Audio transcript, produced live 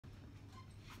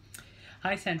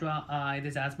Hi Sandra,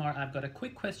 this is Asmar. I've got a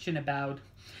quick question about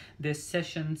this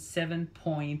session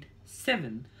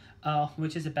 7.7,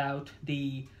 which is about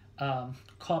the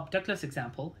Cobb-Douglas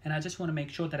example, and I just want to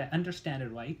make sure that I understand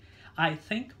it right. I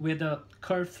think where the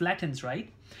curve flattens,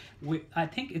 right? I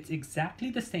think it's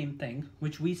exactly the same thing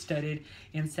which we studied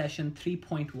in session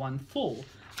 3.14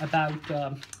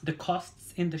 about the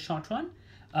costs in the short run,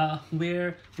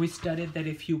 where we studied that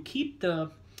if you keep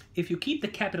the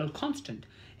capital constant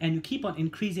and you keep on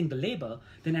increasing the labor,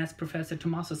 then as Professor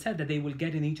Tommaso said, that they will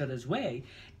get in each other's way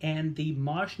and the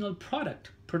marginal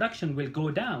production will go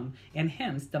down, and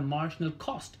hence the marginal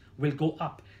cost will go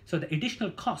up. So the additional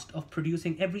cost of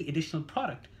producing every additional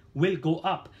product will go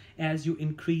up as you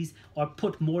increase or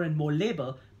put more and more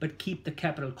labor but keep the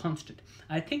capital constant.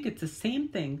 I think it's the same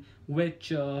thing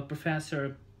which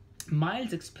Professor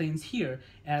Miles explains here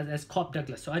as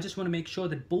Cobb-Douglas. So I just want to make sure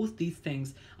that both these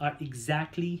things are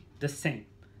exactly the same.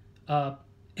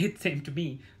 It's same to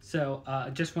me. So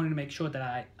just wanted to make sure that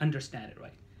I understand it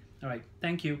right. All right.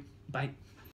 Thank you. Bye.